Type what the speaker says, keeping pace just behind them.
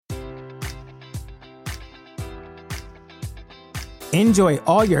Enjoy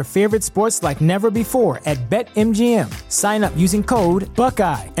all your favorite sports like never before at BetMGM. Sign up using code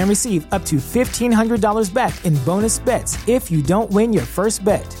Buckeye and receive up to $1,500 back in bonus bets if you don't win your first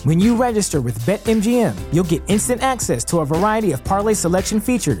bet. When you register with BetMGM, you'll get instant access to a variety of parlay selection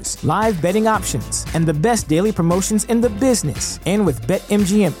features, live betting options, and the best daily promotions in the business. And with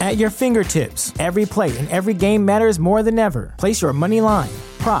BetMGM at your fingertips, every play and every game matters more than ever. Place your money line,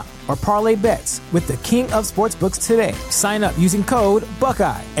 prop, or parlay bets with the king of sportsbooks today. Sign up using code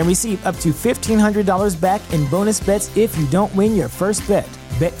Buckeye and receive up to $1,500 back in bonus bets if you don't win your first bet.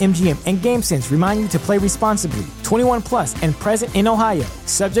 BetMGM and GameSense remind you to play responsibly. 21 plus and present in Ohio,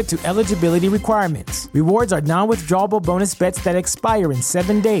 subject to eligibility requirements. Rewards are non-withdrawable bonus bets that expire in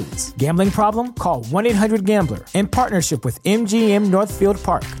 7 days. Gambling problem? Call 1-800-GAMBLER. In partnership with MGM Northfield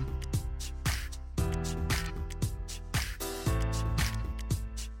Park.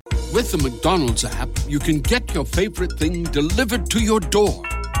 With the McDonald's app, you can get your favorite thing delivered to your door.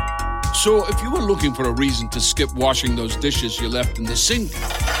 So if you were looking for a reason to skip washing those dishes you left in the sink,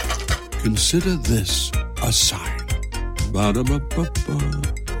 consider this a sign. Ba-da-ba-ba-ba.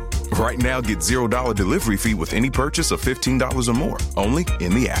 Right now, get $0 delivery fee with any purchase of $15 or more, only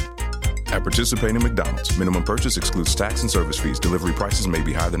in the app. At participating McDonald's, minimum purchase excludes tax and service fees. Delivery prices may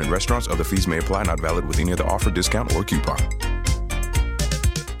be higher than in restaurants. Other fees may apply, not valid with any other offer, discount, or coupon.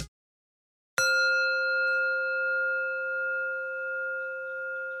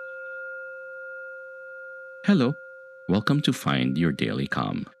 Hello, welcome to Find Your Daily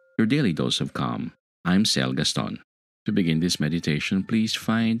Calm, your daily dose of calm. I'm Sel Gaston. To begin this meditation, please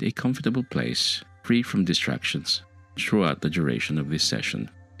find a comfortable place, free from distractions, throughout the duration of this session,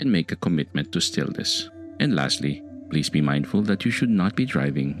 and make a commitment to stillness. And lastly, please be mindful that you should not be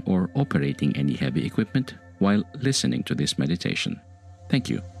driving or operating any heavy equipment while listening to this meditation. Thank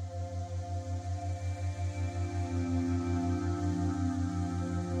you.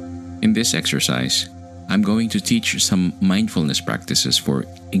 In this exercise, I'm going to teach you some mindfulness practices for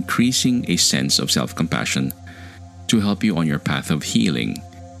increasing a sense of self-compassion to help you on your path of healing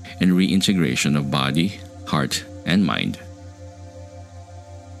and reintegration of body, heart, and mind.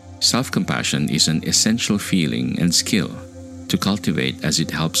 Self-compassion is an essential feeling and skill to cultivate as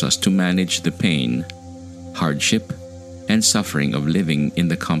it helps us to manage the pain, hardship, and suffering of living in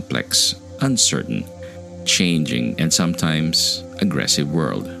the complex, uncertain, changing, and sometimes aggressive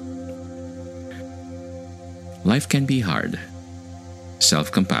world. Life can be hard.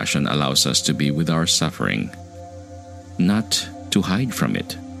 Self-compassion allows us to be with our suffering, not to hide from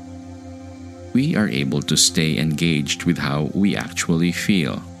it. We are able to stay engaged with how we actually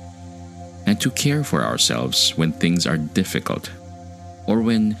feel and to care for ourselves when things are difficult or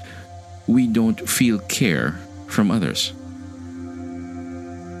when we don't feel care from others.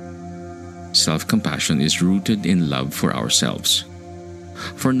 Self-compassion is rooted in love for ourselves,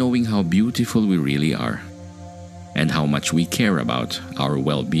 for knowing how beautiful we really are, and how much we care about our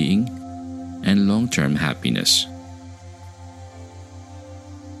well-being and long-term happiness.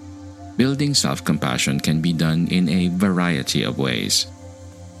 Building self-compassion can be done in a variety of ways.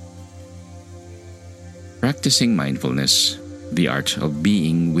 Practicing mindfulness, the art of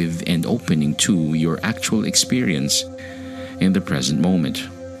being with and opening to your actual experience in the present moment,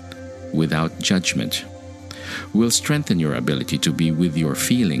 without judgment, will strengthen your ability to be with your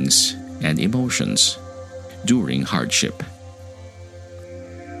feelings and emotions during hardship.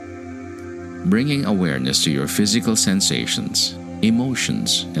 Bringing awareness to your physical sensations,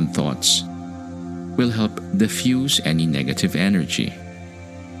 emotions, and thoughts will help diffuse any negative energy,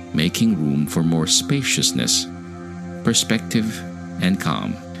 making room for more spaciousness, perspective, and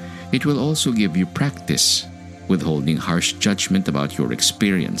calm. It will also give you practice with holding harsh judgment about your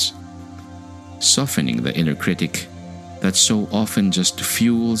experience, softening the inner critic that so often just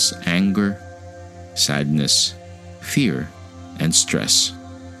fuels anger, sadness, fear, and stress.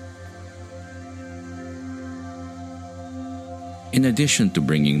 In addition to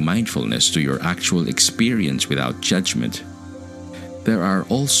bringing mindfulness to your actual experience without judgment, there are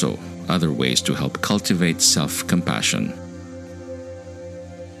also other ways to help cultivate self-compassion.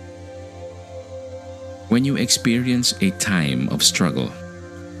 When you experience a time of struggle,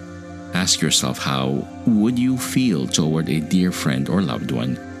 ask yourself how would you feel toward a dear friend or loved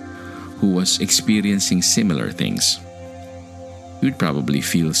one who was experiencing similar things. You'd probably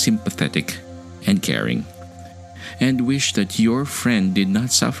feel sympathetic and caring, and wish that your friend did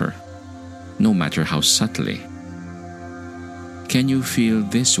not suffer, no matter how subtly. Can you feel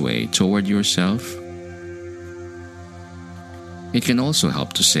this way toward yourself? It can also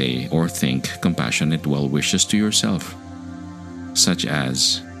help to say or think compassionate well wishes to yourself, such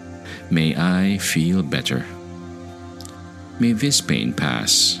as, "May I feel better. may this pain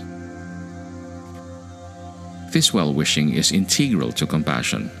pass. This well-wishing is integral to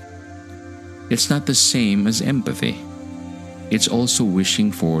compassion. It's not the same as empathy. It's also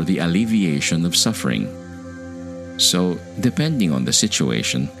wishing for the alleviation of suffering. So, depending on the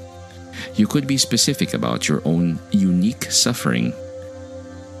situation, you could be specific about your own unique suffering,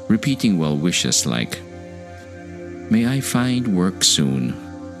 repeating well wishes like, "May I find work soon,"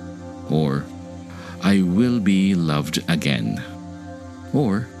 or "I will be loved again,"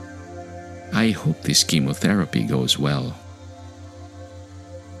 or "I hope this chemotherapy goes well."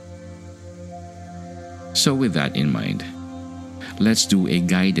 So with that in mind, let's do a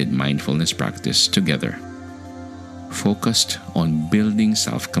guided mindfulness practice together, focused on building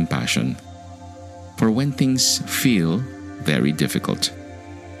self-compassion for when things feel very difficult.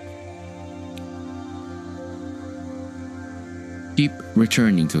 Keep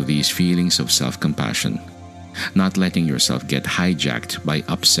returning to these feelings of self-compassion, not letting yourself get hijacked by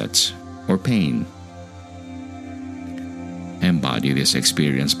upsets or pain. Embody this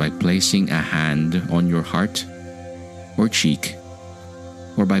experience by placing a hand on your heart or cheek,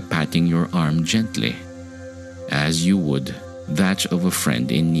 or by patting your arm gently, as you would that of a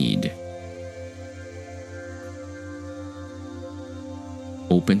friend in need.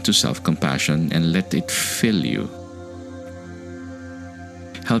 Open to self-compassion and let it fill you.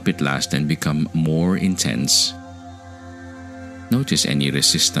 Help it last and become more intense. Notice any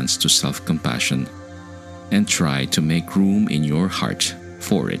resistance to self-compassion and try to make room in your heart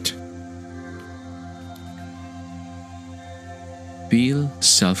for it. Feel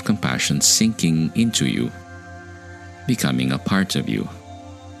self-compassion sinking into you, becoming a part of you,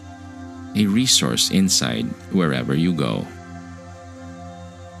 a resource inside wherever you go.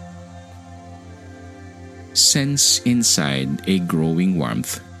 Sense inside a growing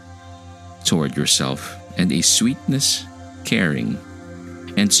warmth toward yourself and a sweetness, caring,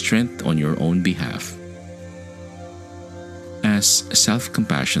 and strength on your own behalf. As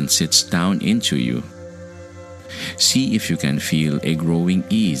self-compassion sits down into you, see if you can feel a growing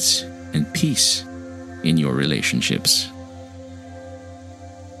ease and peace in your relationships.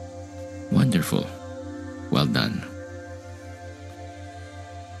 Wonderful. Well done.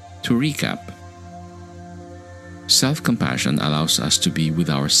 To recap, self-compassion allows us to be with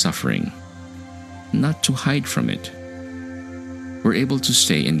our suffering, not to hide from it. We're able to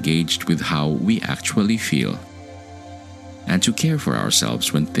stay engaged with how we actually feel and to care for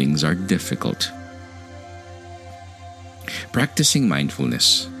ourselves when things are difficult. Practicing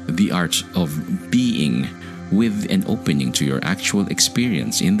mindfulness, the art of being with and opening to your actual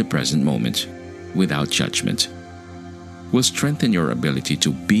experience in the present moment without judgment, will strengthen your ability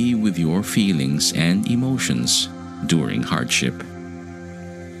to be with your feelings and emotions during hardship.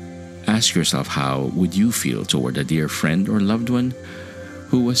 Ask yourself, how would you feel toward a dear friend or loved one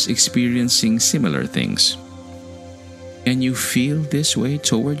who was experiencing similar things? Can you feel this way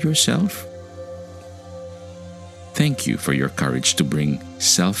toward yourself? Thank you for your courage to bring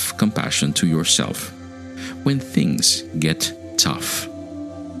self-compassion to yourself when things get tough.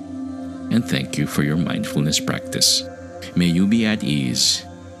 And thank you for your mindfulness practice. May you be at ease,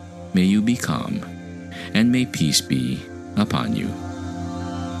 may you be calm, and may peace be upon you.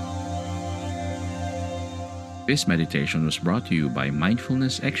 This meditation was brought to you by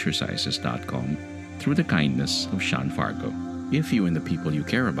mindfulnessexercises.com through the kindness of Sean Fargo. If you and the people you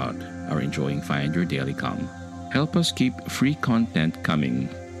care about are enjoying Find Your Daily Calm, help us keep free content coming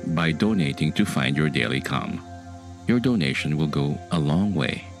by donating to Find Your Daily Calm. Your donation will go a long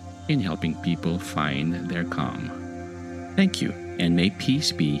way in helping people find their calm. Thank you, and may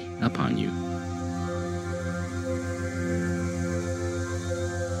peace be upon you.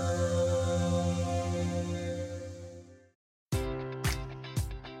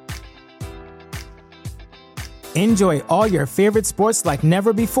 Enjoy all your favorite sports like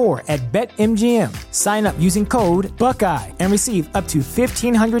never before at BetMGM. Sign up using code Buckeye and receive up to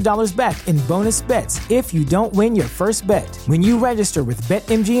 $1,500 back in bonus bets if you don't win your first bet. When you register with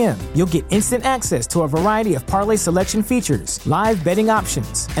BetMGM, you'll get instant access to a variety of parlay selection features, live betting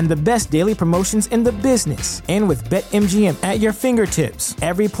options, and the best daily promotions in the business. And with BetMGM at your fingertips,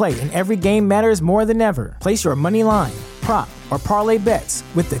 every play and every game matters more than ever. Place your money line, prop, or parlay bets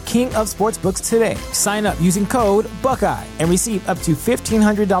with the king of sportsbooks today. Sign up using code Buckeye and receive up to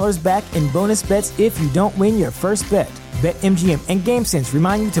 $1,500 back in bonus bets if you don't win your first bet. BetMGM and GameSense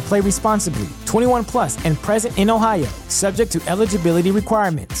remind you to play responsibly. 21 plus and present in Ohio, subject to eligibility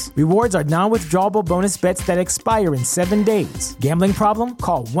requirements. Rewards are non-withdrawable bonus bets that expire in 7 days. Gambling problem?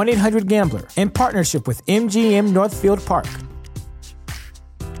 Call 1-800-GAMBLER. In partnership with MGM Northfield Park.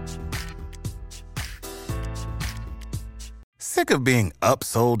 Sick of being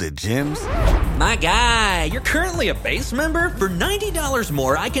upsold at gyms? My guy, you're currently a base member? For $90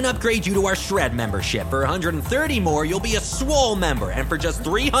 more, I can upgrade you to our Shred membership. For $130 more, you'll be a Swole member. And for just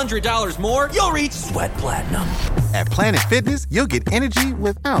 $300 more, you'll reach Sweat Platinum. At Planet Fitness, you'll get energy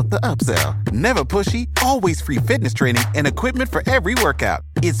without the upsell. Never pushy, always free fitness training and equipment for every workout.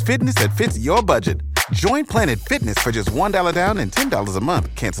 It's fitness that fits your budget. Join Planet Fitness for just $1 down and $10 a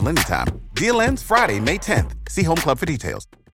month. Cancel anytime. Deal ends Friday, May 10th. See Home Club for details.